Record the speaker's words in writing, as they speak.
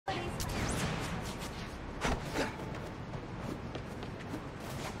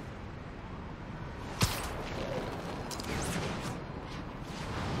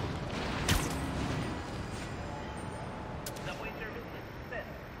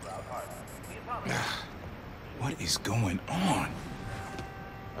What is going on?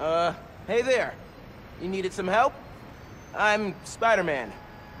 Hey there. You needed some help? I'm Spider-Man,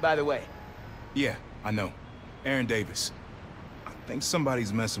 by the way. Yeah, I know. Aaron Davis. I think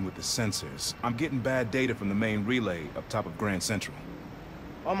somebody's messing with the sensors. I'm getting bad data from the main relay up top of Grand Central.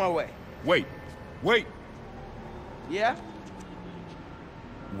 On my way. Wait! Wait! Yeah?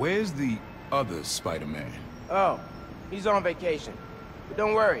 Where's the other Spider-Man? Oh, he's on vacation. But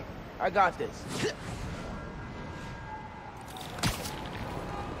don't worry, I got this.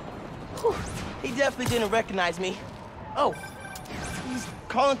 Whew, he definitely didn't recognize me. Oh, he's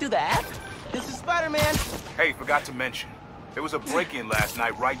calling through the app? This is Spider-Man. Hey, forgot to mention. There was a break-in last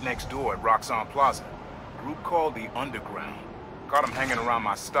night right next door at Roxxon Plaza. A group called the Underground. Caught him hanging around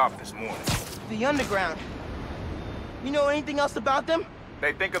my stop this morning. The Underground. You know anything else about them?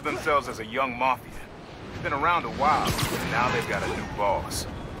 They think of themselves as a young mafia. Been around a while, and now they've got a new boss.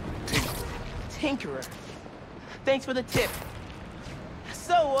 Tinkerer. Tinkerer. Thanks for the tip.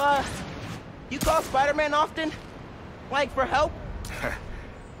 So, you call Spider-Man often? Like, for help?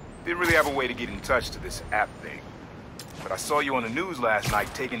 Didn't really have a way to get in touch to this app thing. But I saw you on the news last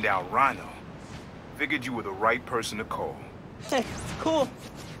night taking down Rhino. Figured you were the right person to call. Cool.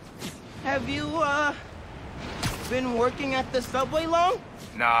 Have you, been working at the subway long?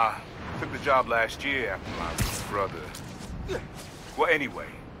 Nah, took the job last year after my brother. Well, anyway,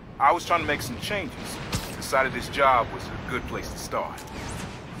 I was trying to make some changes. Decided this job was a good place to start.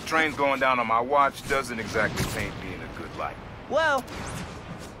 The train's going down on my watch doesn't exactly paint me in a good light. Well,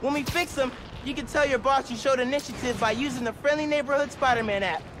 when we fix them, you can tell your boss you showed initiative by using the Friendly Neighborhood Spider-Man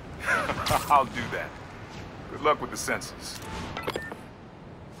app. I'll do that. Good luck with the sensors.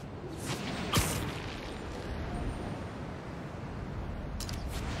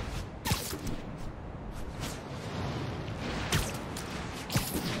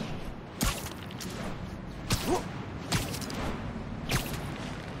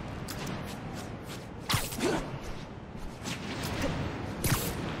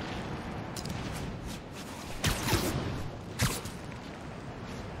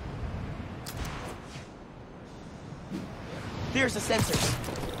 There's the sensors.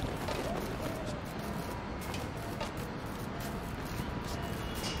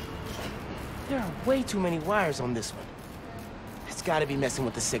 There are way too many wires on this one. It's gotta be messing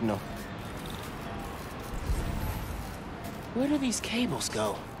with the signal. Where do these cables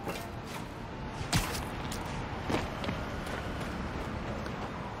go?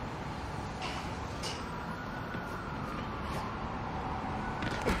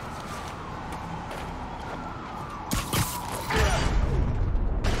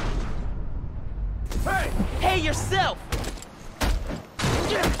 Hey, yourself!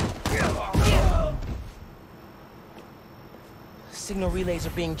 Signal relays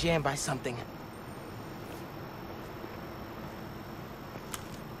are being jammed by something.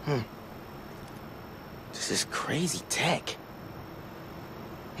 This is crazy tech.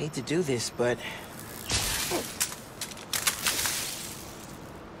 Hate to do this, but...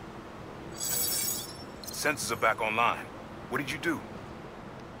 Sensors are back online. What did you do?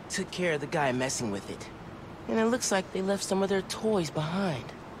 Took care of the guy messing with it. And it looks like they left some of their toys behind.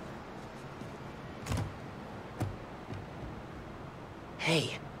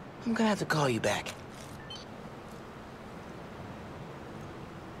 Hey, I'm gonna have to call you back.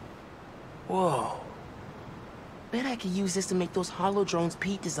 Whoa. Bet I could use this to make those holo drones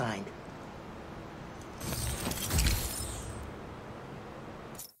Pete designed.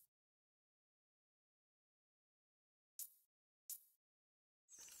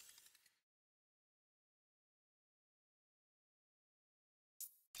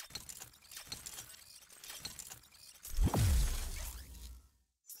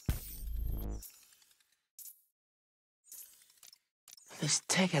 This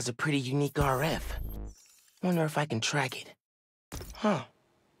tech has a pretty unique RF. Wonder if I can track it. Huh.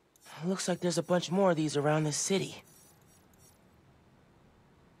 Looks like there's a bunch more of these around this city.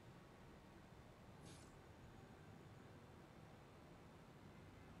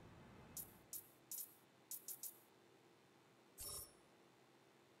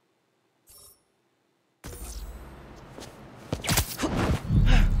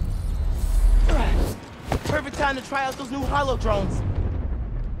 Perfect time to try out those new holo drones.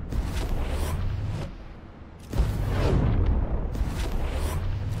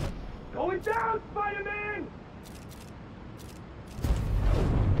 Going down, Spider-Man!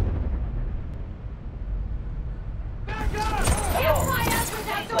 Back up! Get my ass with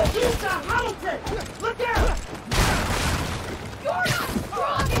that door! Use the hologram! Look out! You're not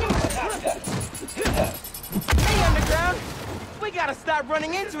strong enough! Hey, Underground! We We gotta stop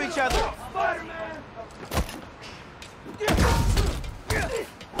running into each other. Spider-Man!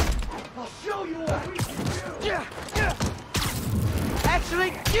 I'll show you what we can do!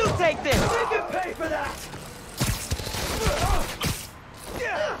 Actually, you take this. We can pay for that!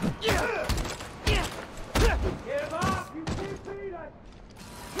 Give up! You can't beat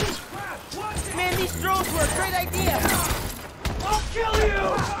us! Crap, watch it! Man, these drones were a great idea. I'll kill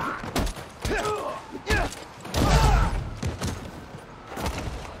you!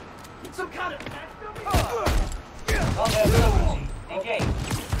 Some kind of... Engage.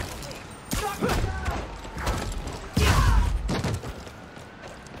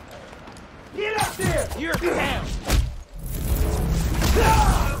 Get up there! You're down.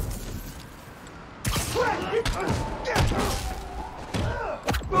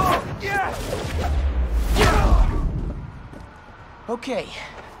 Okay.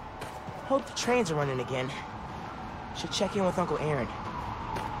 Hope the trains are running again. Should check in with Uncle Aaron.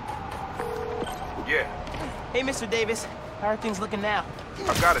 Yeah, Hey, Mr. Davis. How are things looking now?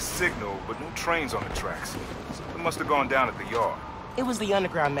 I got a signal, but no trains on the tracks. Something must have gone down at the yard. It was the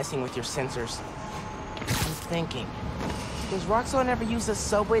underground messing with your sensors. I'm thinking. Does Roxxon ever use a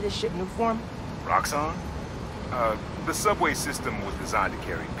subway to ship new form? Roxxon? The subway system was designed to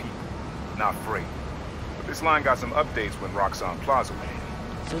carry people, not freight. But this line got some updates when Roxxon Plaza went in.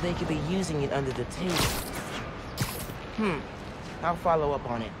 So they could be using it under the table. I'll follow up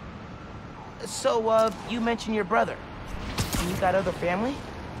on it. So, you mentioned your brother. You got other family?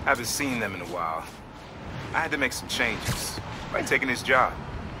 Haven't seen them in a while. I had to make some changes, like taking his job.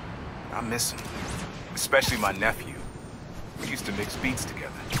 I miss him, especially my nephew. We used to mix beats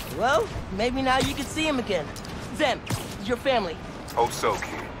together. Well, maybe now you can see him again. Zen, your family. Hope so,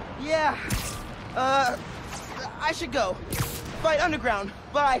 kid. Yeah. I should go. Fight underground.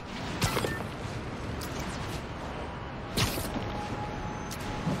 Bye.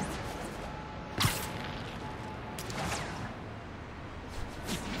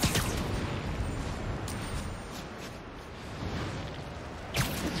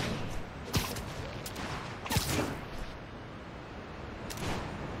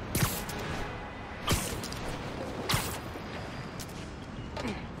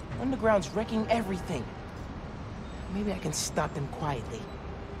 Underground's wrecking everything. Maybe I can stop them quietly.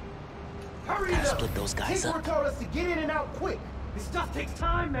 Hurry Gotta up! split those guys Tinker up. told us to get in and out quick. This stuff takes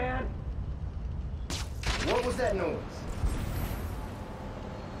time, man. What was that noise?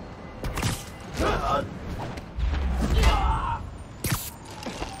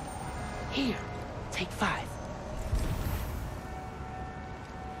 Here, take 5.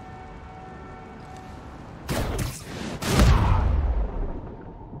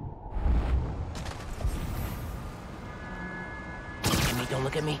 Don't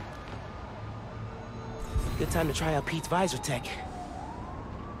look at me. Good time to try out Pete's visor tech.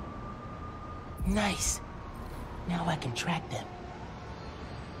 Nice. Now I can track them.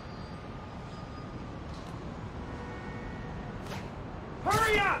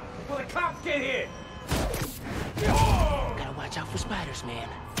 Hurry up before the cops get here! Gotta watch out for spiders, man.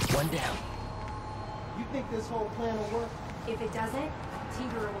 One down. You think this whole plan will work? If it doesn't,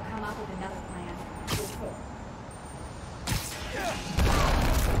 Tinkerer will come up with another plan.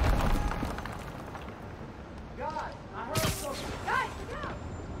 God, I heard something. Guys, look out!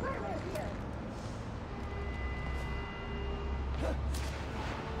 Spider-Man's here!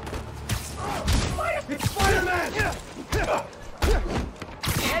 It's Spider-Man!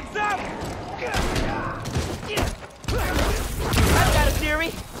 Heads up! I've got a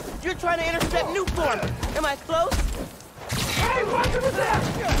theory. You're trying to intercept new form. Am I close? Hey, watch him with that!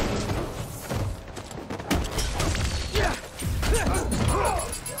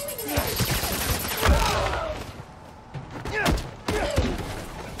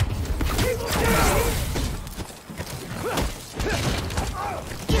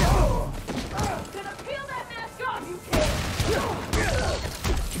 Gonna peel that mask off, you kid!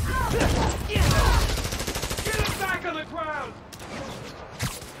 Get him back on the ground!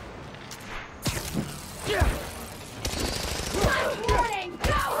 Warning,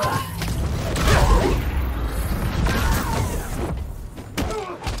 go!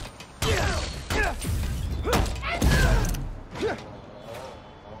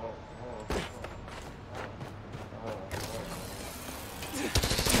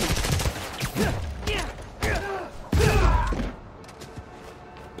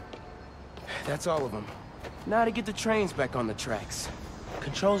 That's all of them. Now to get the trains back on the tracks.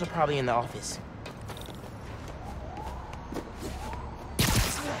 Controls are probably in the office.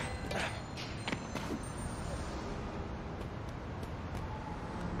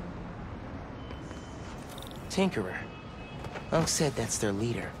 Tinkerer. Unc said that's their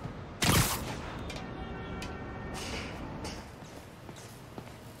leader.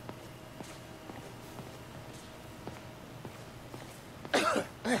 Oh,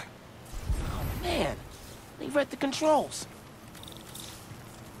 man. They read the controls.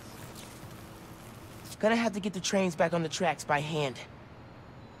 Gonna have to get the trains back on the tracks by hand.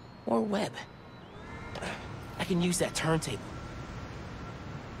 Or web. I can use that turntable.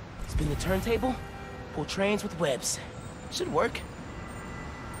 Spin the turntable, pull trains with webs. Should work.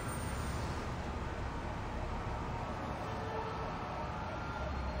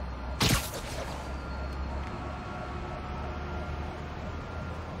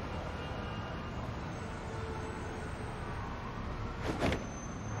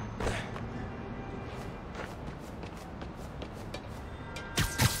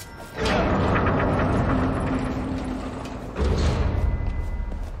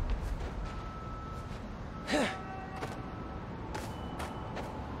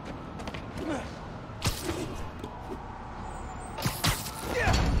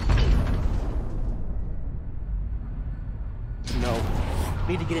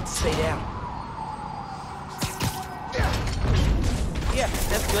 Need to get it to stay down. Yeah,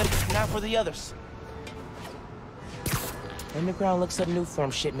 that's good. Now for the others. Underground looks up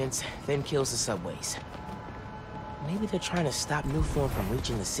Newform shipments, then kills the subways. Maybe they're trying to stop Newform from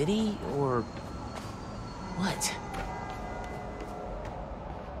reaching the city, or... what?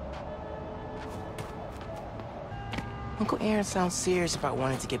 Uncle Aaron sounds serious about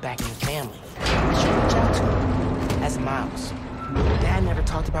wanting to get back in the family. I should reach out to him. As Miles. Dad never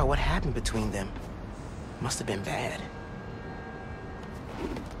talked about what happened between them. Must have been bad.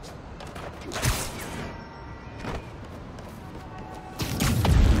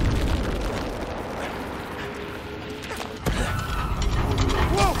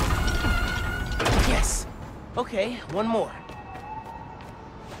 Whoa! Yes. Okay, one more.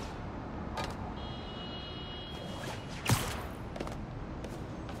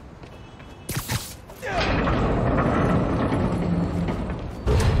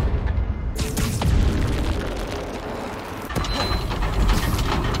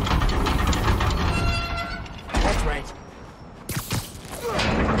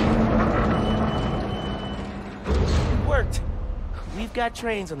 Got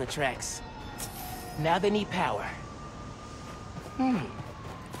trains on the tracks. Now they need power.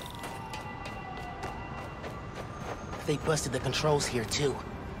 They busted the controls here too,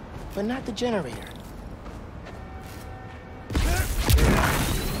 but not the generator.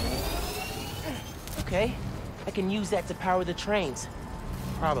 Okay, I can use that to power the trains.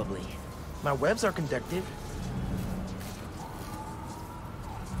 Probably. My webs are conductive.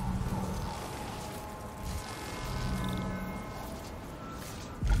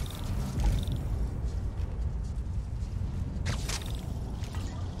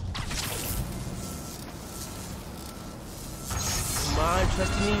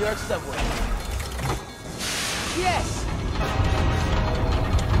 Trust the New York subway. Yes!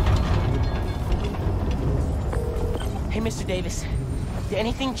 Hey, Mr. Davis. Did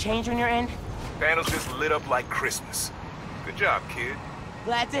anything change on your end? Panels just lit up like Christmas. Good job, kid.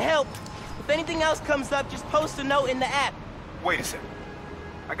 Glad to help. If anything else comes up, just post a note in the app. Wait a second.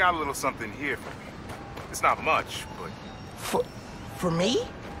 I got a little something here for you. It's not much, but... For me?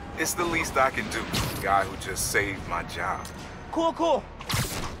 It's the least I can do for the guy who just saved my job. Cool, cool.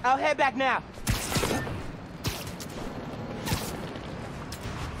 I'll head back now.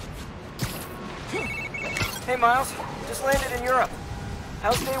 Hey, Miles. Just landed in Europe.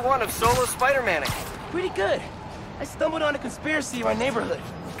 How's day one of solo Spider-Manning? Pretty good. I stumbled on a conspiracy in my neighborhood.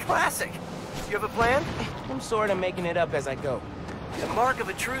 Classic. You have a plan? I'm sort of making it up as I go. The mark of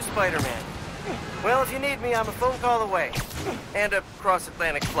a true Spider-Man. Well, if you need me, I'm a phone call away. And a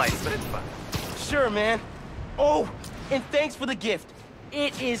cross-Atlantic flight, but it's fine. Sure, man. Oh, and thanks for the gift.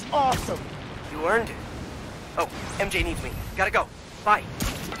 It is awesome. You earned it. Oh, MJ needs me. Gotta go. Bye.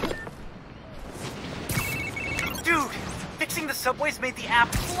 Dude, fixing the subways made the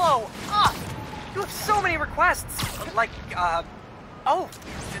app blow up. You have so many requests. Like, oh,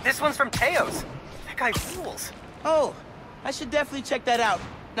 this one's from Teos. That guy rules. Oh, I should definitely check that out,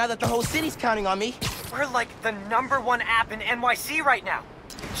 now that the whole city's counting on me. We're like the #1 app in NYC right now.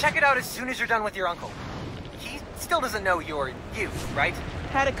 Check it out as soon as you're done with your uncle. He still doesn't know you're you, right?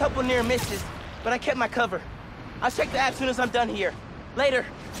 Had a couple near misses, but I kept my cover. I'll check the app as soon as I'm done here. Later.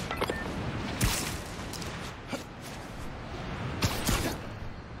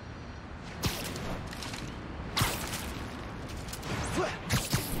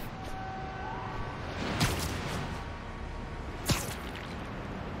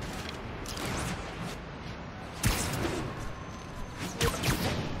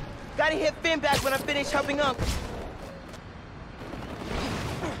 Everybody hit Finn back when I finish helping Unc.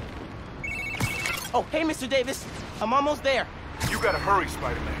 Oh, hey, Mr. Davis. I'm almost there. You gotta hurry,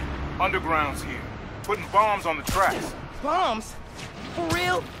 Spider-Man. Underground's here. Putting bombs on the tracks. Bombs? For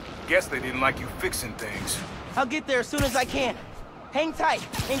real? Guess they didn't like you fixing things. I'll get there as soon as I can. Hang tight,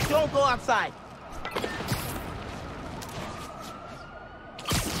 and don't go outside.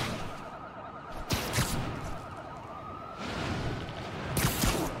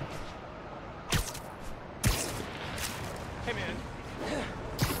 Hey, man.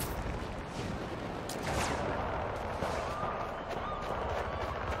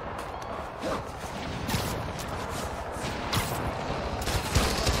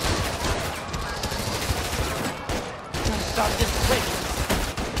 Stop this quick.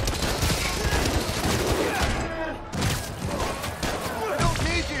 I don't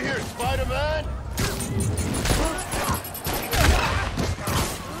need you here, Spider-Man!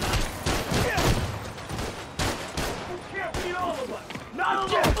 Can't beat all of us! Not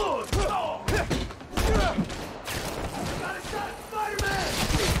alone! Got a shot at Spider-Man!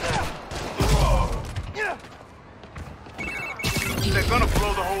 They're gonna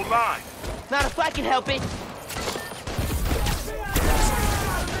blow the whole line. Not if I can help it.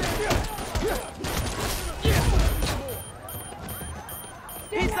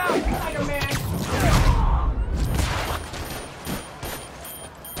 Peace out, Spider-Man!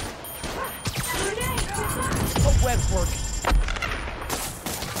 Hope webs work.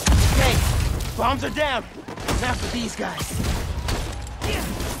 Okay, bombs are down. Now for these guys.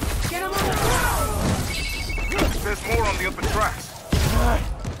 Get them on the ground! There's more on the upper tracks.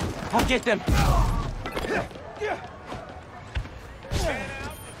 I'll get them.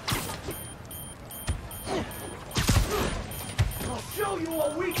 I'll show you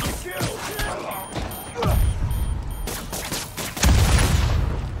what we can do!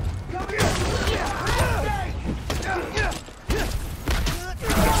 Come here!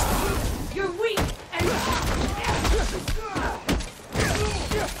 You're weak and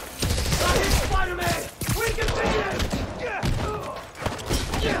Spider-Man! We can beat him!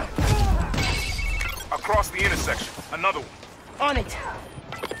 Across the intersection. Another one. On it.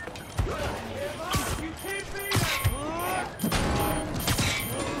 You can't beat him!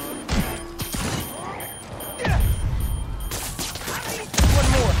 One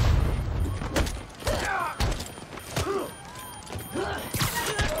more.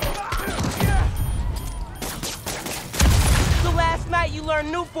 So last night you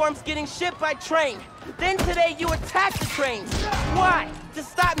learned new forms getting shipped by train. Then today you attack the trains. Why? To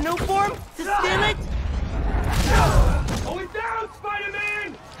stop new form? To steal it? Going down,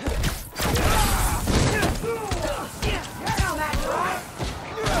 Spider-Man!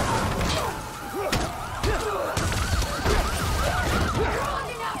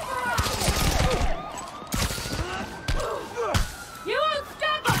 you won't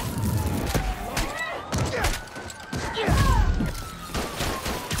stop us!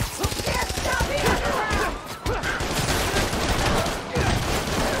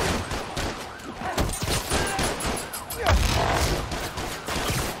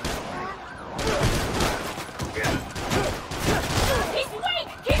 He's weak!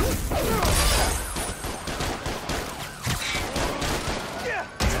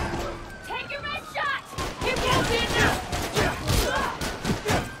 Take your red shot! He won't be enough!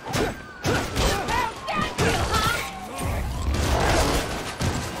 How's that feel, huh?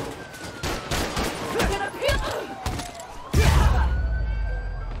 Gonna peel-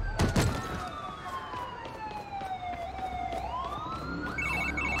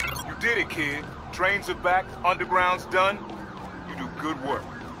 You did it, kid. Trains are back. Underground's done. You do good work.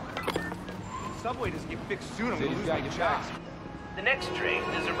 Subway doesn't get fixed soon, I'm gonna lose my job. The next train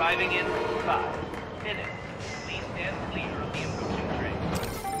is arriving in 5 minutes. Please stand clear of the approaching train.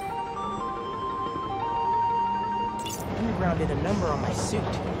 Underground did a number on my suit.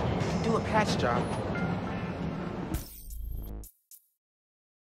 Can do a patch job.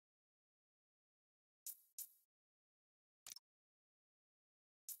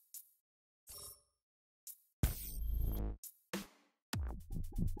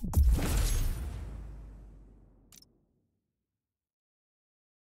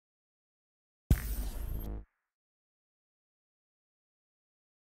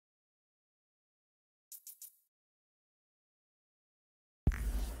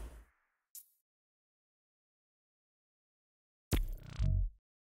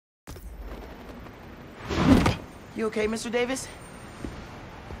 You okay, Mr. Davis?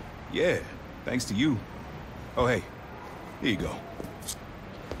 Yeah, thanks to you. Oh, hey, here you go.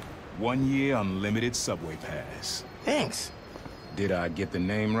 1 year unlimited subway pass. Thanks. Did I get the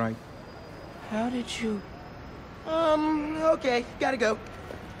name right? How did you... okay, gotta go.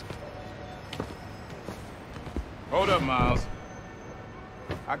 Hold up, Miles.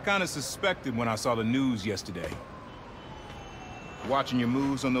 I kinda suspected when I saw the news yesterday. Watching your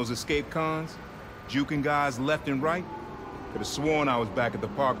moves on those escape cons, juking guys left and right, could've sworn I was back at the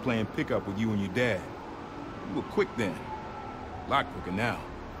park playing pickup with you and your dad. You were quick then. A lot quicker now.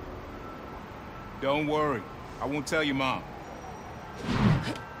 Don't worry, I won't tell your mom.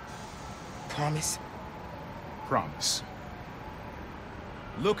 Promise? Promise.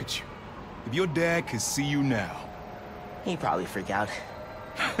 Look at you. If your dad could see you now... He'd probably freak out.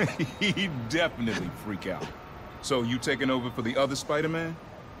 He'd definitely freak out. So you taking over for the other Spider-Man?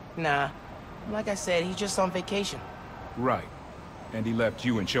 Nah. Like I said, he's just on vacation. Right. And he left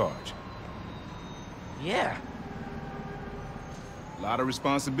you in charge. Yeah. A lot of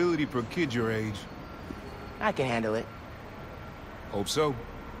responsibility for a kid your age. I can handle it. Hope so.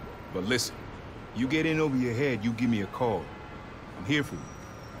 But listen, you get in over your head, you give me a call. I'm here for you.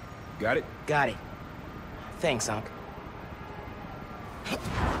 Got it? Got it. Thanks, Unc.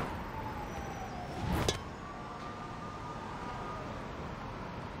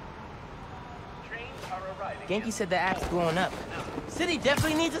 Genki said the app's blowing up. City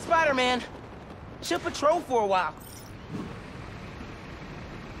definitely needs a Spider-Man. Should patrol for a while.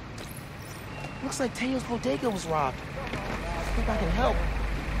 Looks like Teo's bodega was robbed. Hope I can help.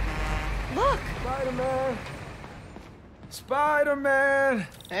 Look! Spider-Man! Spider-Man!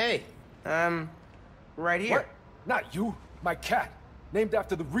 Hey, right here. What? Not you. My cat. Named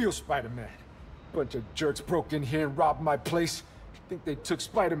after the real Spider-Man. Bunch of jerks broke in here and robbed my place. Think they took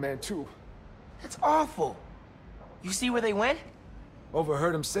Spider-Man too. That's awful. You see where they went?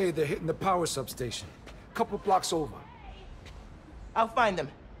 Overheard them say they're hitting the power substation. Couple blocks over. I'll find them.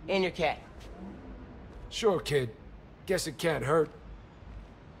 And your cat. Sure, kid. Guess it can't hurt.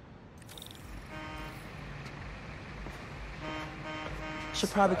 Should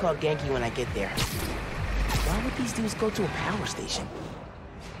probably call Genki when I get there. Why would these dudes go to a power station?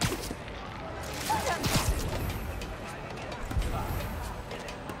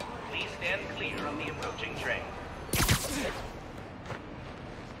 Please stand clear of the approaching train.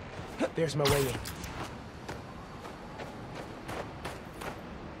 There's my way in.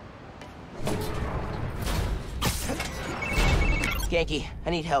 Genki, I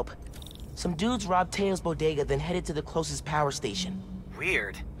need help. Some dudes robbed Teo's bodega, then headed to the closest power station.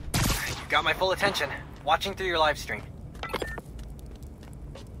 Weird. You got my full attention. Watching through your live stream.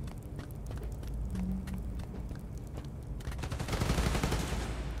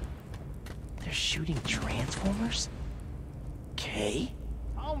 They're shooting Transformers? Okay.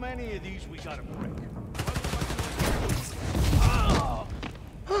 How many of these we gotta break? Huh.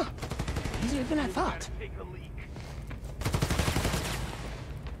 Easier than I thought. Take a leak.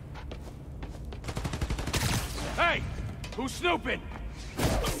 Hey! Who's snooping?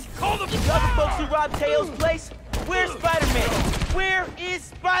 Call the You got the folks who robbed Teo's place? Where's Spider-Man? Where is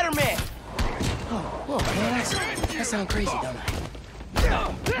Spider-Man? Oh, whoa, man, that sounds crazy, don't I?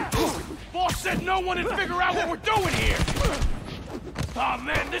 Boss said no one would figure out what we're doing here! Oh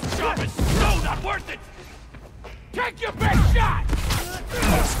man, this job is so not worth it! Take your best shot!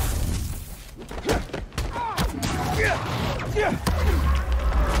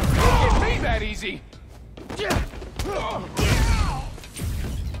 Don't get me that easy!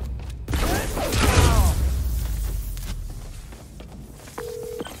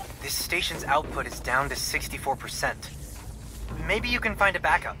 This station's output is down to 64%. Maybe you can find a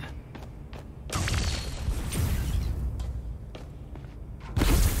backup.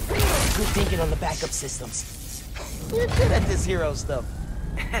 Good thinking on the backup systems. You're good at this hero stuff.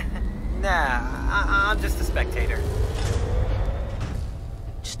 Nah, I'm just a spectator.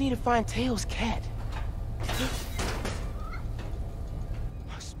 Just need to find Teo's cat.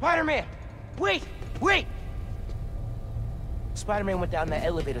 Spider-Man! Wait! Wait! Spider-Man went down that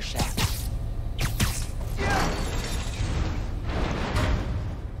elevator shaft.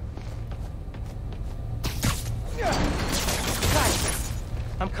 Guys,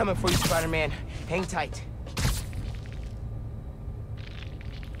 I'm coming for you, Spider-Man. Hang tight.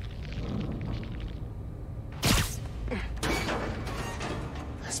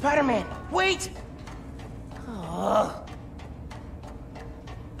 Spider-Man, wait! Oh.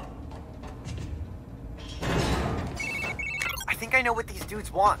 I think I know what these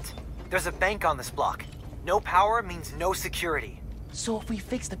dudes want. There's a bank on this block. No power means no security. So if we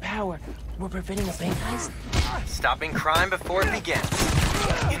fix the power, we're preventing a bank heist? Stopping crime before it begins.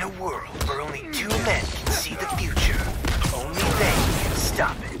 In a world where only two men can see the future, only they can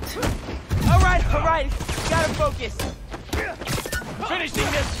stop it. All right, gotta focus. Finish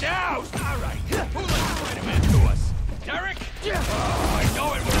finishing this now! Alright, who let Spider-Man to us? Derek? Oh, I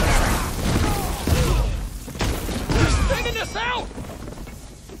know it was Derek! He's spinning us out!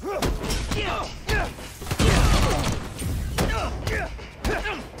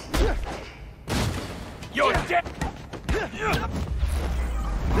 You're dead!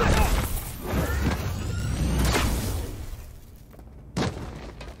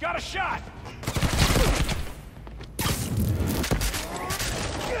 Got a shot!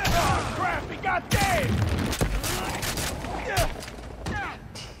 Oh, crap! He got Dave!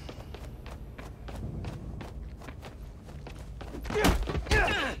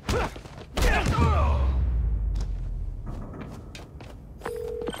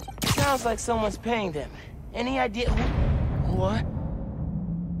 Sounds like someone's paying them. Any idea who? What?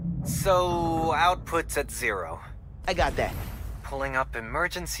 So, output's at 0. I got that. Pulling up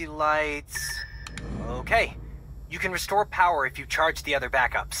emergency lights. Okay. You can restore power if you charge the other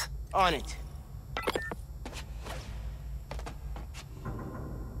backups. On it.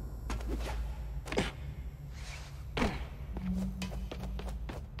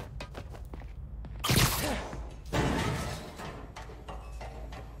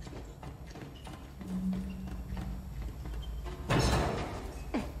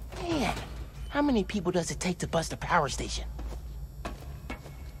 Man, how many people does it take to bust a power station?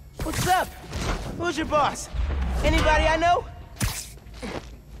 What's up? Who's your boss? Anybody I know?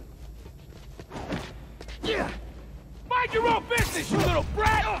 Mind your own business, you little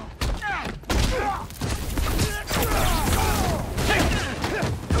brat!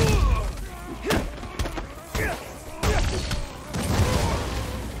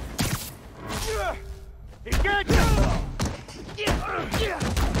 He got you!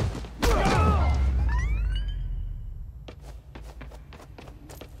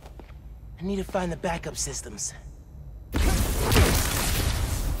 I need to find the backup systems.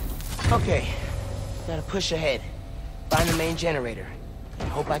 Okay, gotta push ahead. Find the main generator. And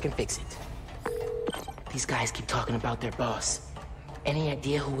hope I can fix it. These guys keep talking about their boss. Any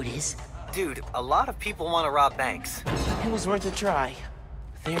idea who it is? Dude, a lot of people want to rob banks. It was worth a try.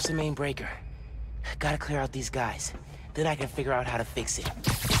 There's the main breaker. Gotta clear out these guys. Then I can figure out how to fix it.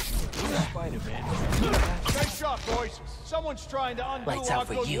 Spider-Man. Nice shot, boys. Someone's trying to undo Lights out our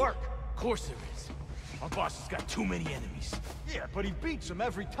for good you. work. Of course there is. Our boss has got too many enemies. Yeah, but he beats them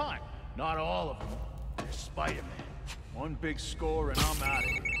every time. Not all of them. They're Spider-Man. One big score and I'm out of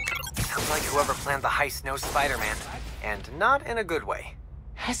here. Sounds like whoever planned the heist knows Spider-Man. And not in a good way.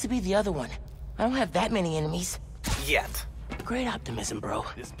 Has to be the other one. I don't have that many enemies. Yet. Great optimism, bro.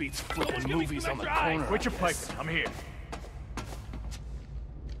 This beats flipping movies on the corner. Quit your piping. I'm here.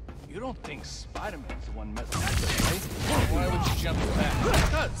 You don't think Spider-Man's the one messing with us, right? Why would you jump back?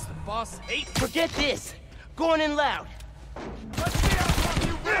 Because the boss hates. Forget this. Going in loud. Let's see how tough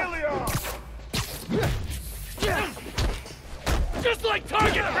you really are! Just like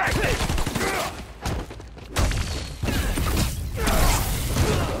target practice!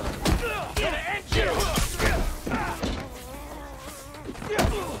 Gonna end you!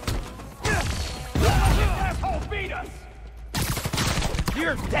 Asshole beat us!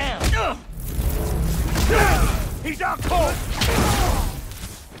 You're down. He's out cold!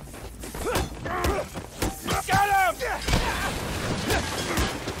 Got him!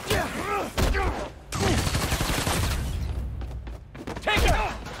 Take it!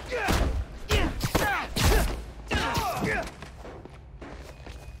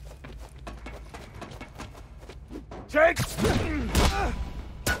 Take!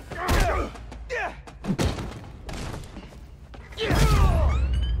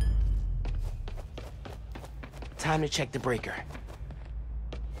 Time to check the breaker.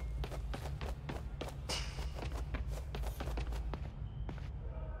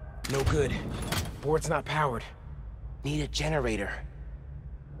 No good. Board's not powered. Need a generator.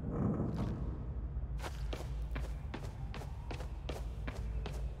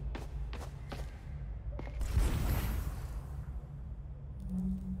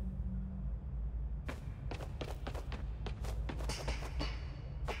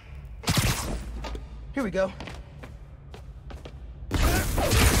 Here we go.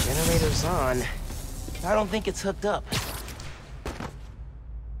 Generator's on. I don't think it's hooked up.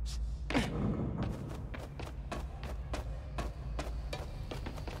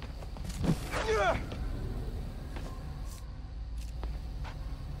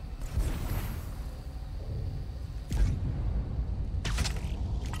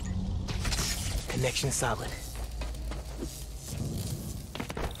 Connection solid.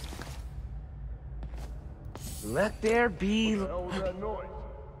 Let there be... What the hell was that noise?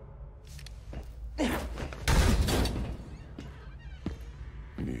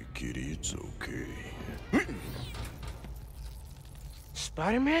 Hey, kitty, it's okay.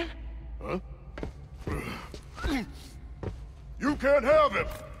 Spider-Man? Huh? You can't have him!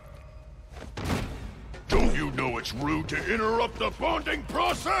 Don't you know it's rude to interrupt the bonding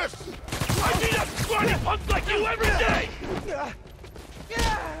process? I need a smarty punk like you every day!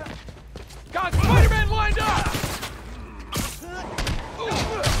 Got Spider-Man lined up!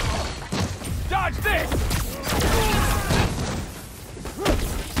 Dodge this!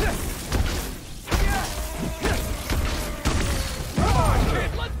 Come on,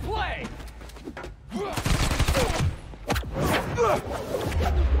 kid, let's play!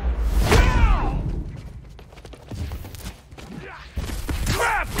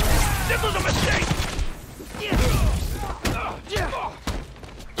 Crap! This was a mistake! He's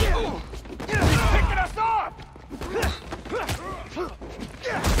picking us off!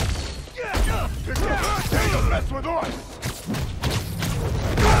 It's a good day to mess with us!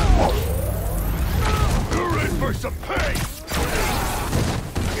 You're in for some pain!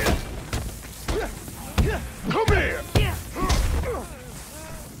 Come here!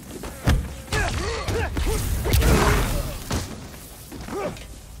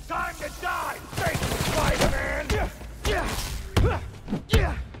 Time to die! Thank you, Spider-Man!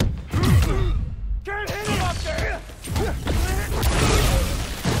 Can't hit him up there!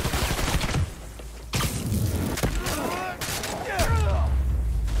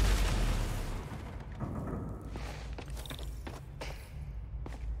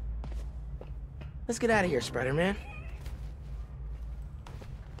 Let's get out of here, Spider-Man.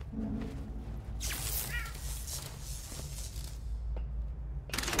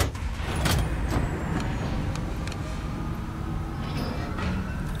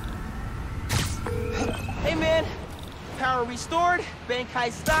 Hey, man. Power restored, bank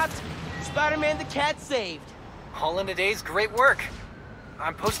heist stopped, Spider-Man the cat saved. All in a day's great work.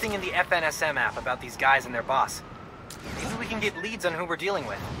 I'm posting in the FNSM app about these guys and their boss. Maybe we can get leads on who we're dealing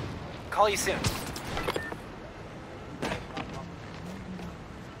with. Call you soon.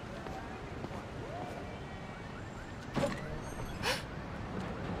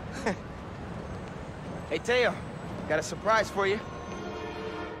 Hey, Teo, got a surprise for you.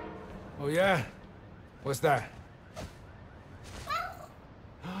 Oh, yeah? What's that?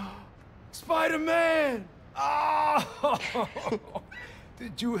 Spider-Man! Oh!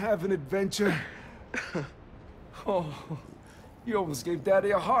 Did you have an adventure? Oh, you almost gave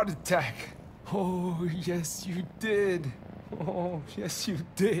Daddy a heart attack. Oh, yes, you did. Oh, yes, you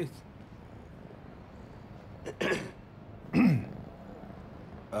did.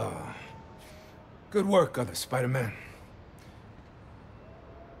 Good work, other Spider-Man.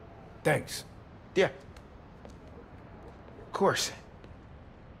 Thanks. Yeah. Of course.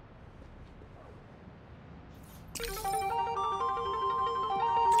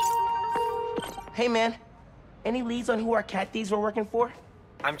 Hey, man. Any leads on who our cat thieves were working for?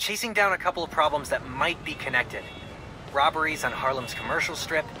 I'm chasing down a couple of problems that might be connected. Robberies on Harlem's commercial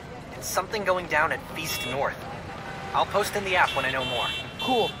strip, and something going down at Feast North. I'll post in the app when I know more.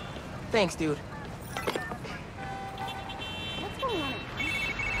 Cool. Thanks, dude.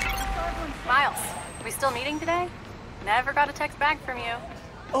 Miles, we still meeting today? Never got a text back from you.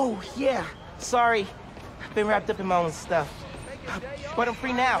 Oh, yeah. Sorry. I've been wrapped up in my own stuff. But I'm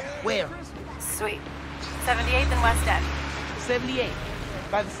free now. Where? Sweet. 78th and West End. 78.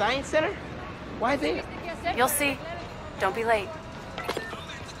 By the Science Center? Why there? You'll see. Don't be late.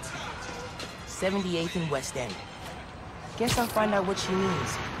 78th and West End. Guess I'll find out what she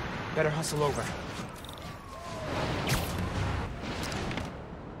means. Better hustle over.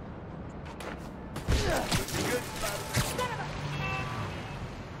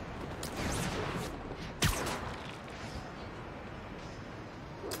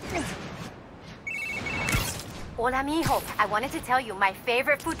 Hola, mijo. I wanted to tell you, my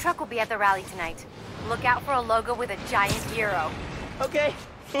favorite food truck will be at the rally tonight. Look out for a logo with a giant hero. Okay.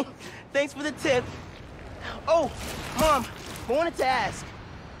 Thanks for the tip. Oh, Mom, I wanted to ask.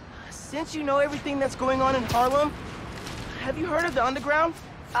 Since you know everything that's going on in Harlem, have you heard of the Underground?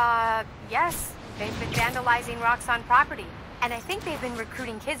 Yes. They've been vandalizing Roxxon property, and I think they've been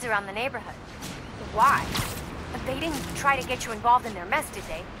recruiting kids around the neighborhood. Why? They didn't try to get you involved in their mess, did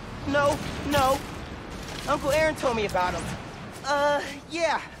they? No. Uncle Aaron told me about him.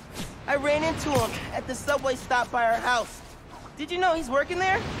 Yeah. I ran into him at the subway stop by our house. Did you know he's working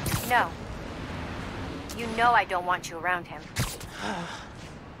there? No. You know I don't want you around him.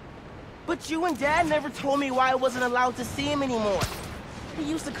 But you and Dad never told me why I wasn't allowed to see him anymore. He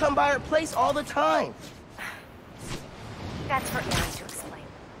used to come by our place all the time. That's for Aaron to explain.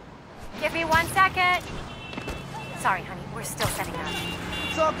 Give me 1 second. Sorry, honey. We're still setting up.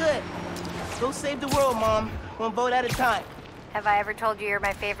 It's all good. Go save the world, Mom. One vote at a time. Have I ever told you you're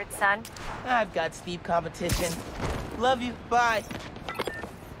my favorite son? I've got steep competition. Love you. Bye.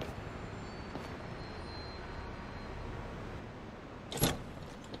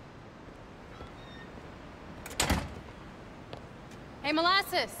 Hey,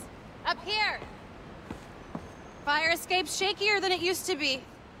 Molasses! Up here! Fire escape's shakier than it used to be.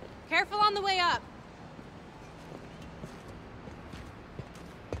 Careful on the way up.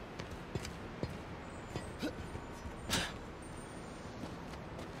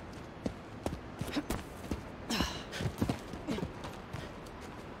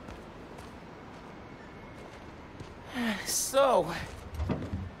 So,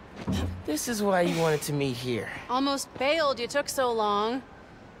 this is why you wanted to meet here. Almost bailed you took so long.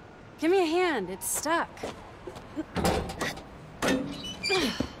 Give me a hand, it's stuck.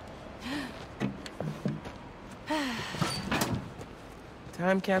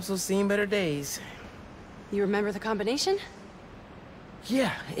 Time capsule's seen better days. You remember the combination?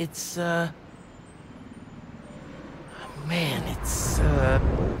 Yeah, it's, man, it's,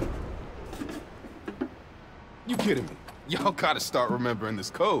 You kidding me? Y'all gotta start remembering this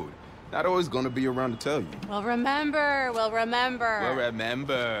code. Not always gonna be around to tell you. We'll remember. We'll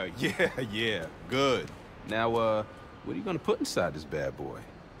remember. Yeah, good. Now, what are you gonna put inside this bad boy?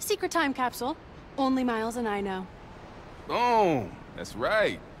 Secret time capsule. Only Miles and I know. Boom! That's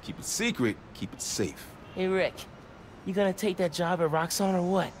right. Keep it secret, keep it safe. Hey, Rick. You gonna take that job at Roxxon or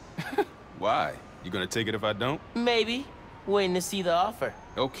what? Why? You gonna take it if I don't? Maybe. Waiting to see the offer.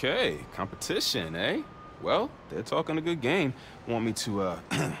 Okay, competition, eh? Well, they're talking a good game. Want me to,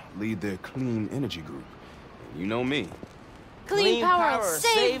 lead their clean energy group. You know me. Clean power,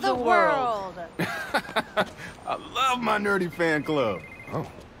 save the world! I love my nerdy fan club. Oh,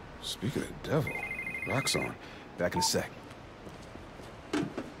 speak of the devil. Roxxon. Back in a sec.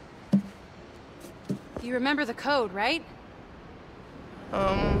 You remember the code, right?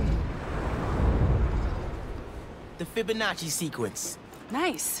 The Fibonacci sequence.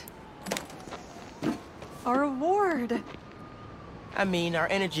 Nice. A reward. I mean, our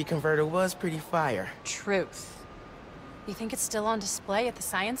energy converter was pretty fire. Truth. You think it's still on display at the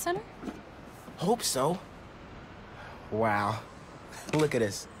Science Center? Hope so. Wow. Look at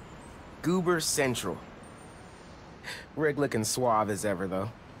this. Goober Central. Rick looking suave as ever,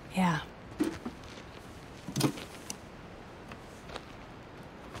 though. Yeah.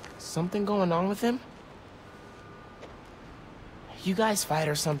 Something going on with him? You guys fight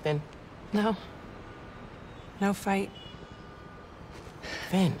or something? No. No fight.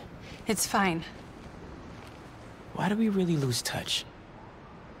 Finn. It's fine. Why do we really lose touch?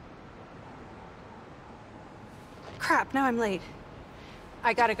 Crap, now I'm late.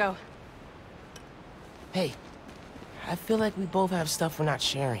 I gotta go. Hey, I feel like we both have stuff we're not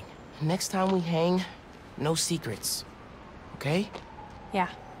sharing. Next time we hang, no secrets. Okay? Yeah.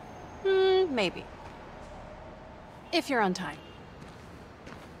 Maybe. If you're on time.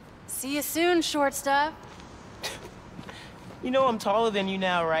 See you soon, short stuff. You know I'm taller than you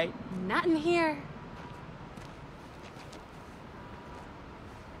now, right? Not in here.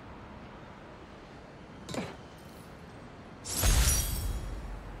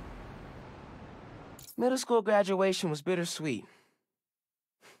 Middle school graduation was bittersweet.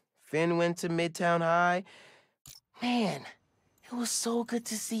 Finn went to Midtown High. Man, it was so good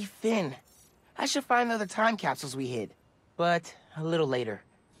to see Finn. I should find the other time capsules we hid. But a little later.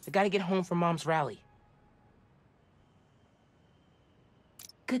 I gotta get home from Mom's rally.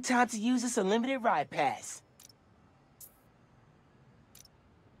 Good time to use this unlimited ride pass.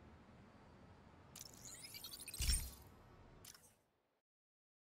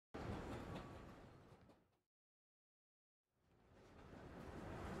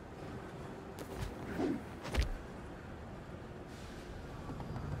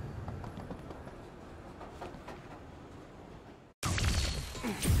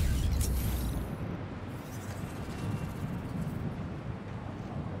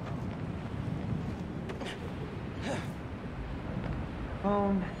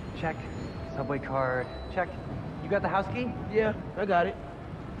 Phone, check. Subway card, check. You got the house key? Yeah, I got it.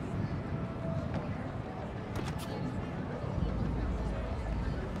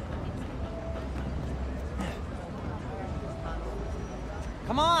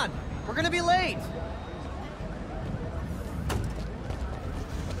 Come on! We're gonna be late!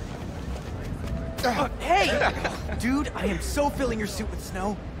 Hey! Dude, I am so filling your suit with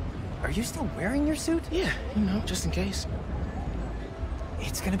snow. Are you still wearing your suit? Yeah, you know, just in case.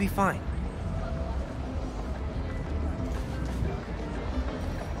 It's gonna be fine.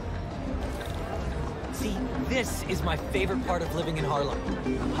 See, This is my favorite part of living in Harlem.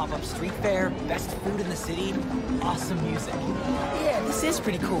 Pop-up street fair, best food in the city, awesome music. Yeah, this is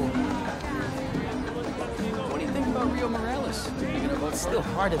pretty cool. What do you think about Rio Morales? It's still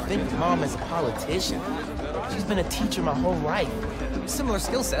hard to think of Mom as a politician. She's been a teacher my whole life. Similar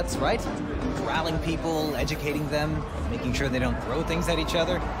skill sets, right? Corralling people, educating them, making sure they don't throw things at each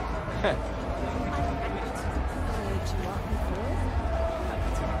other.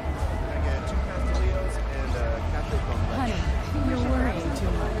 Honey, you're worrying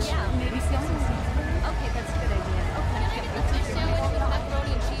too much. Yeah, maybe some. Okay, that's a good idea. Okay, sandwich with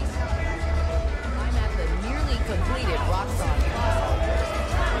macaroni and cheese. I'm at the nearly completed Roxxon.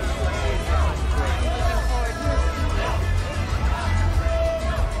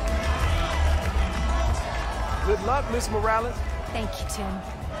 Good luck, Miss Morales. Thank you, Tim.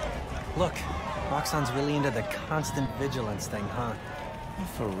 Look, Roxxon's really into the constant vigilance thing, huh?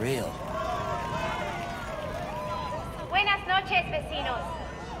 For real. Buenas noches, vecinos.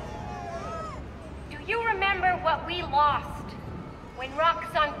 Do you remember what we lost when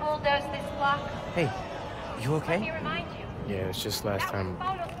Roxxon bulldozed this block? Hey, you Let me okay? remind you. Yeah, it's just last time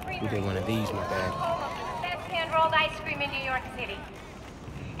we did one of these, my bad. Best hand-rolled ice cream in New York City.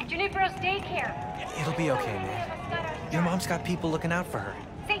 And Junipero's daycare. It'll be okay, man. Your mom's got people looking out for her.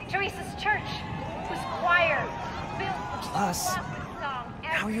 St. Teresa's Church, whose choir built the Plus, song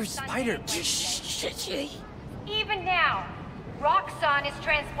now every you're Sunday. Spider. Even now, Roxxon is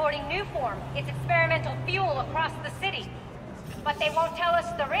transporting Newform, its experimental fuel, across the city. But they won't tell us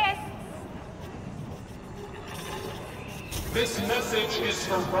the risks. This message is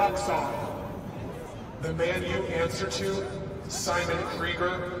from Roxxon. The man you answer to, Simon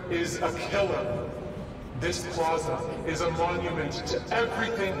Krieger, is a killer. This plaza is a monument to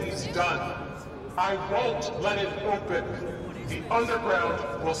everything he's done. I won't let it open. The underground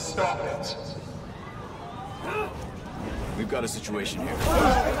will stop it. We've got a situation here.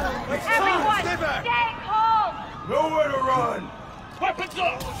 Everyone, stay calm! Nowhere to run! Weapons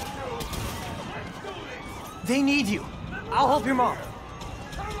up! They need you. I'll help your mom.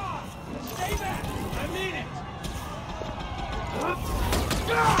 Stay back! I mean it!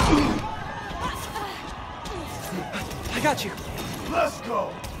 I got you. Let's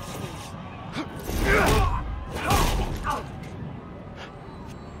go!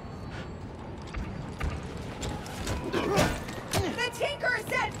 The Tinker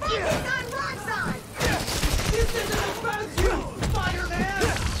said focus on Roxxon! This isn't as bad as you, Spider-Man!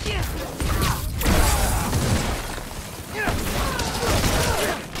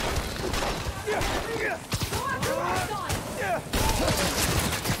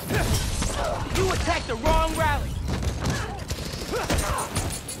 You attacked the wrong rally!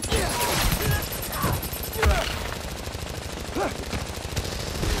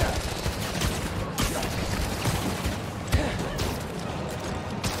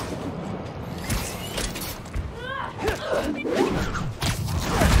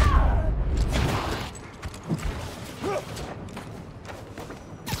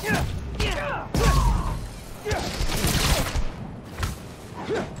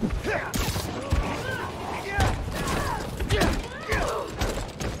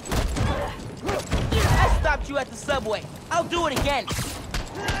 I stopped you at the subway. I'll do it again.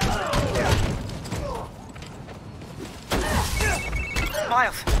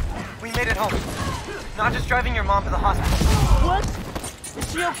 Miles, we made it home. Not just driving your mom to the hospital. What?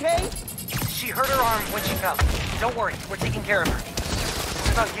 Is she okay? She hurt her arm when she fell. Don't worry, we're taking care of her.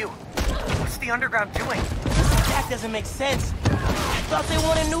 What about you? What's the underground doing? That doesn't make sense. I thought they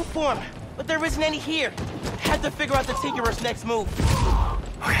wanted new form, but there isn't any here. Had to figure out the Tinkerer's next move.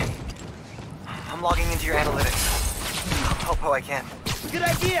 Okay. I'm logging into your analytics. I'll help how I can. Good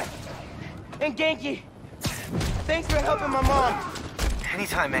idea. And Genki, thanks for helping my mom.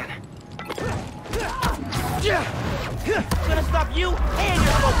 Anytime, man. Gonna stop you and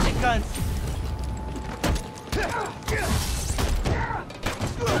your bullshit guns.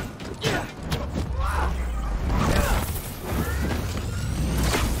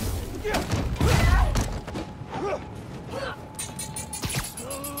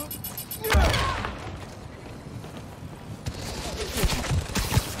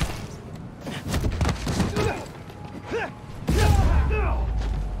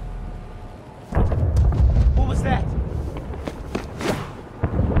 What was that?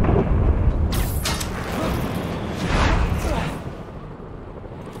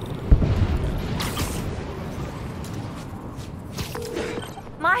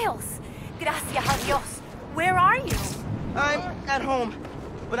 Miles! Gracias a Dios. Where are you? I'm at home,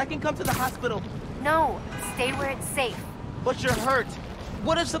 but I can come to the hospital. No, stay where it's safe. But you're hurt.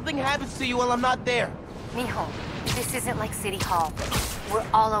 What if something happens to you while I'm not there? Mijo, this isn't like City Hall. We're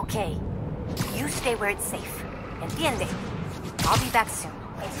all okay. You stay where it's safe. Entiende? I'll be back soon.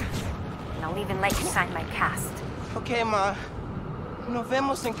 And I'll even let you sign my cast. Okay, ma. Nos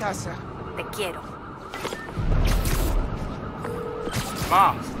vemos en casa. Te quiero.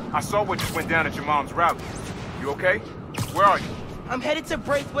 Miles, I saw what just went down at your mom's rally. You okay? Where are you? I'm headed to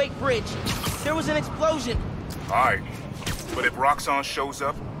Braithwaite Bridge. There was an explosion. Alright. But if Roxxon shows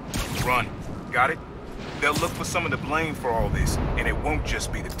up, run. Got it? They'll look for some of the blame for all this, and it won't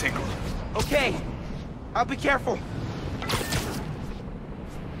just be the Tinkerer. Okay. I'll be careful.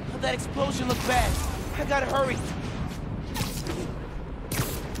 That explosion looked bad. I gotta hurry.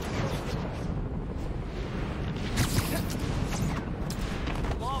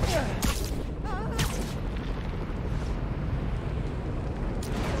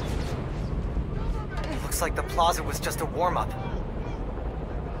 Looks like the plaza was just a warm-up.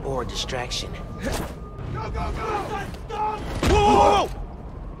 Or a distraction. Go, go, go! Whoa, whoa, whoa!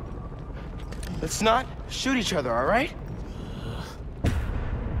 Let's not shoot each other, all right?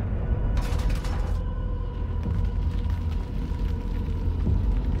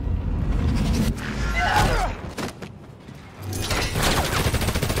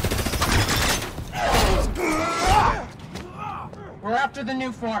 We're after the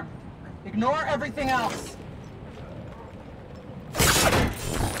new form. Ignore everything else.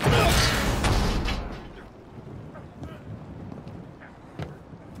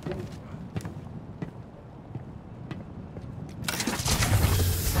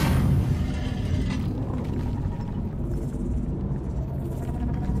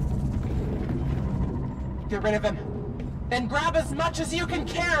 Get rid of him. Then grab as much as you can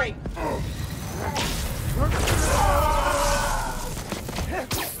carry! What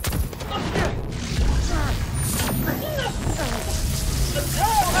the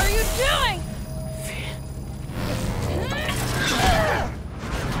hell are you doing?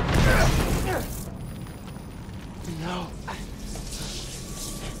 No.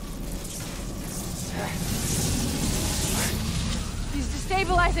 He's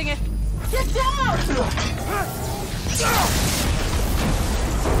destabilizing it. Get down!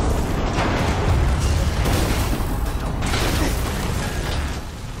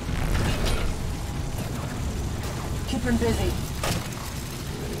 Keep him busy.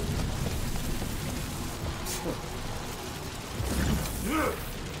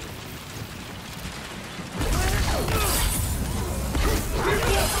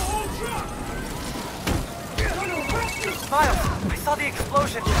 Miles, I saw the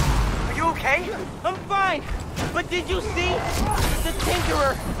explosion. Are you okay? I'm fine. But did you see? The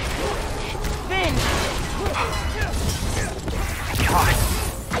Tinkerer. Finn. God.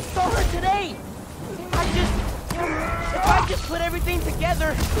 I saw her today. If I just put everything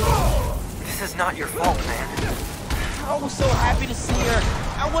together. This is not your fault, man. I was so happy to see her.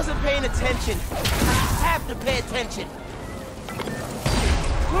 I wasn't paying attention. I have to pay attention.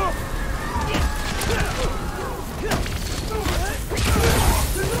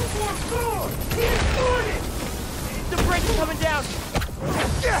 The brake's coming down.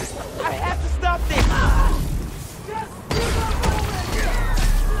 I have to stop this.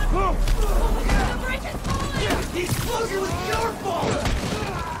 The explosion was your fault!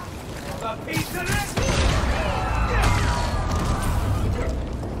 A piece of it!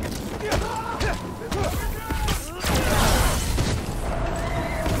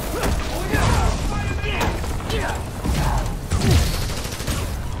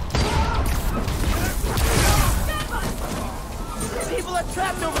 People are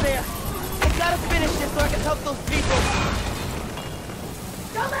trapped over there. I gotta finish this so I can help those people.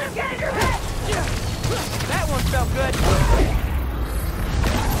 Don't let him get in your head! That one felt good.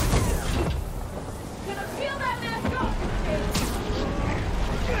 Gonna peel that mask off!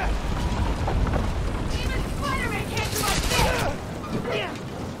 Even Spider-Man can't do my thing!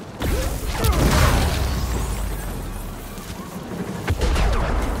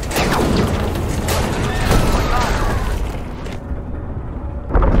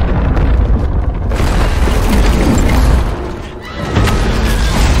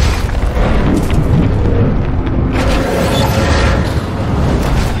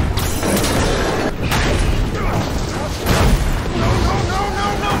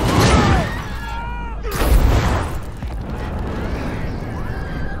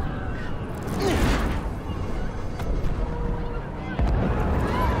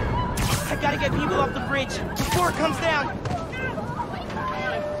 Before it comes down!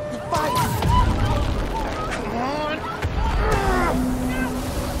 The fire! Come on!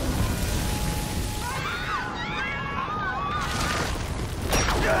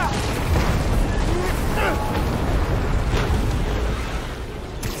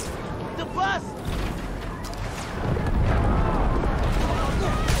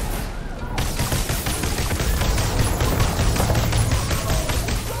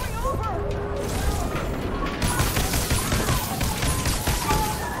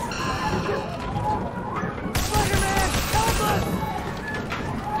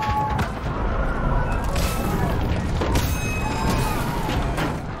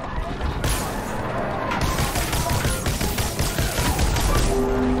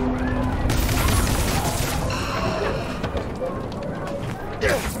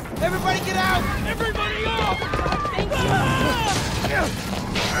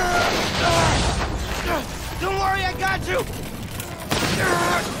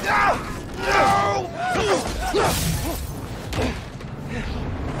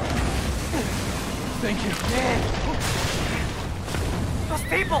 Thank you. Those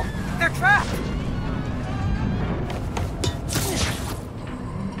people! They're trapped!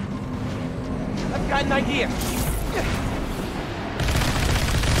 I've got an idea.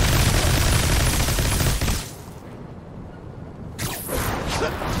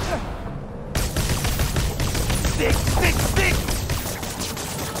 Stick!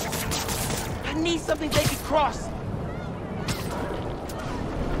 I need something they can cross.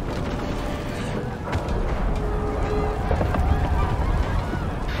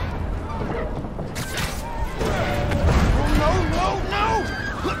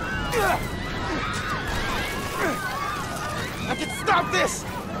 I can stop this!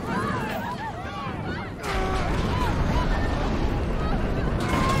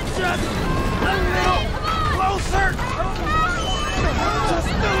 Just a little closer! Just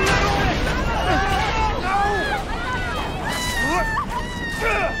a little!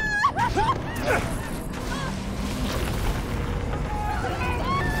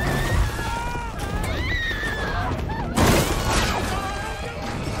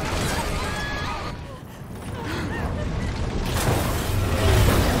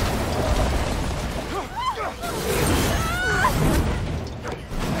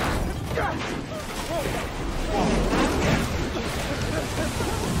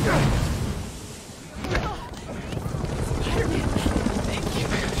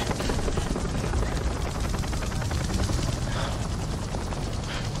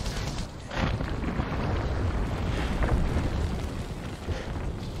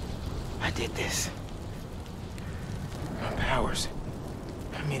 I did this. My powers.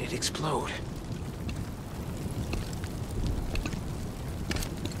 I made it explode.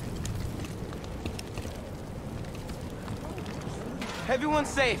 Everyone's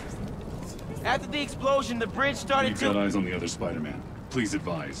safe. After the explosion, the bridge started to... We've got eyes on the other Spider-Man. Please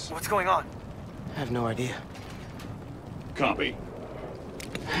advise. What's going on? I have no idea. Copy.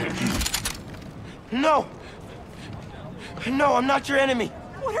 No! No, I'm not your enemy.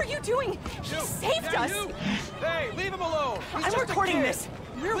 What are you doing? He saved us! Hey, leave him alone! I'm recording this!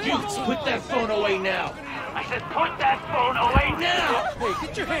 You're watching! Put that phone away now! I said put that phone away now! Hey,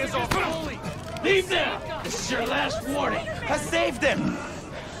 get your hands off him! Leave now! This is your last warning! I saved him!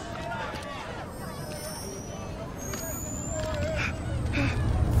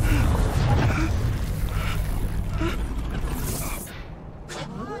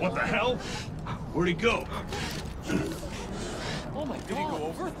 What the hell? Where'd he go? Oh my god! Did he go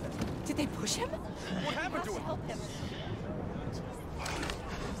over? Did they push him? What happened to him? Help him.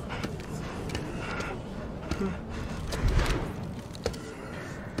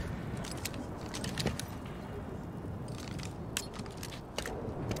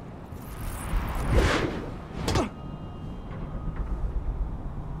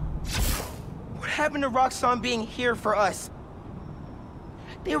 What happened to Roxxon being here for us?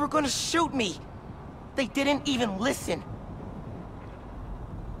 They were gonna shoot me. They didn't even listen.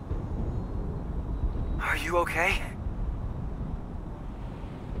 Are you okay?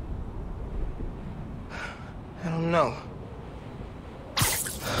 I don't know.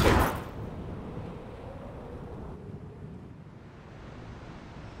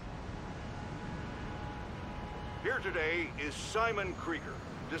 Here today is Simon Krieger,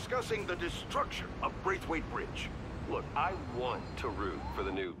 discussing the destruction of Braithwaite Bridge. Look, I want to root for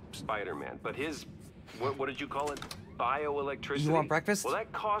the new Spider-Man, but his, what did you call it? Bioelectricity? You want breakfast? Well,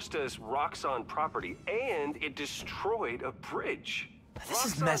 that cost us Roxxon property, and it destroyed a bridge. This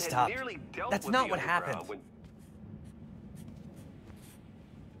is Roxxon messed had up. nearly dealt That's with not the what underground happened. when-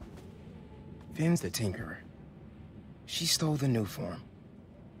 Finn's the Tinkerer. She stole the new form.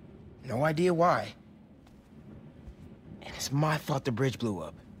 No idea why. And it's my fault the bridge blew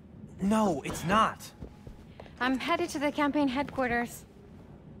up. No, it's not. I'm headed to the campaign headquarters.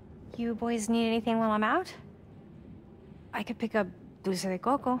 You boys need anything while I'm out? I could pick up dulce de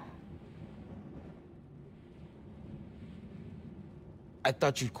coco. I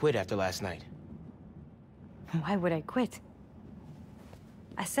thought you'd quit after last night. Why would I quit?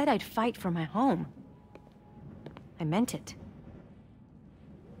 I said I'd fight for my home. I meant it.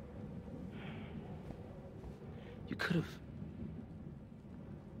 You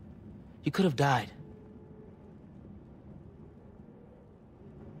could have died.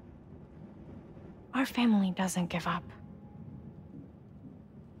 Our family doesn't give up.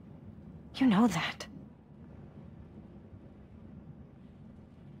 You know that.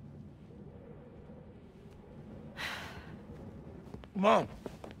 Mom!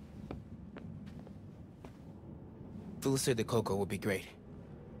 Dulce de coco would be great.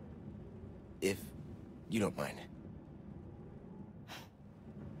 If you don't mind.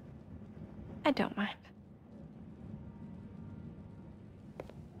 I don't mind.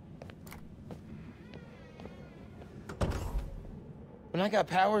 When I got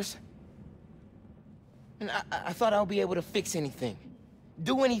powers, and I thought I'll be able to fix anything.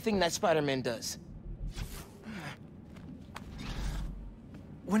 Do anything that Spider-Man does.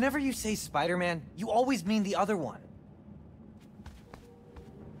 Whenever you say Spider-Man, you always mean the other one.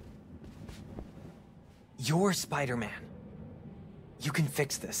 You're Spider-Man. You can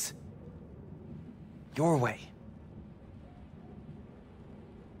fix this. Your way.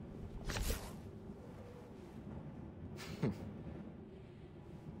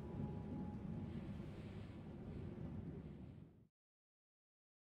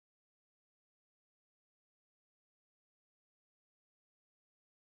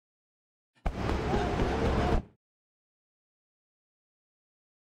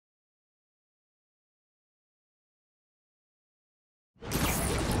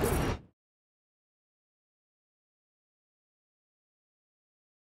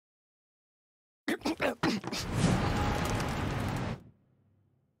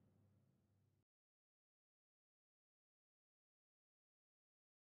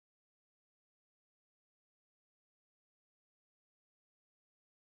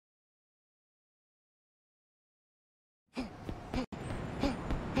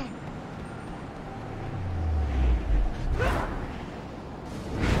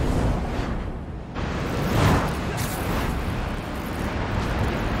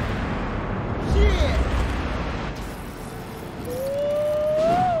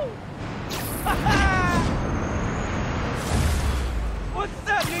 What's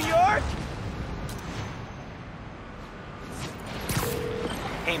up, New York?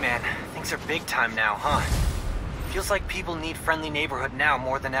 Hey man, things are big time now, huh? Feels like people need friendly neighborhood now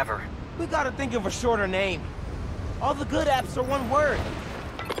more than ever. We gotta think of a shorter name. All the good apps are one word.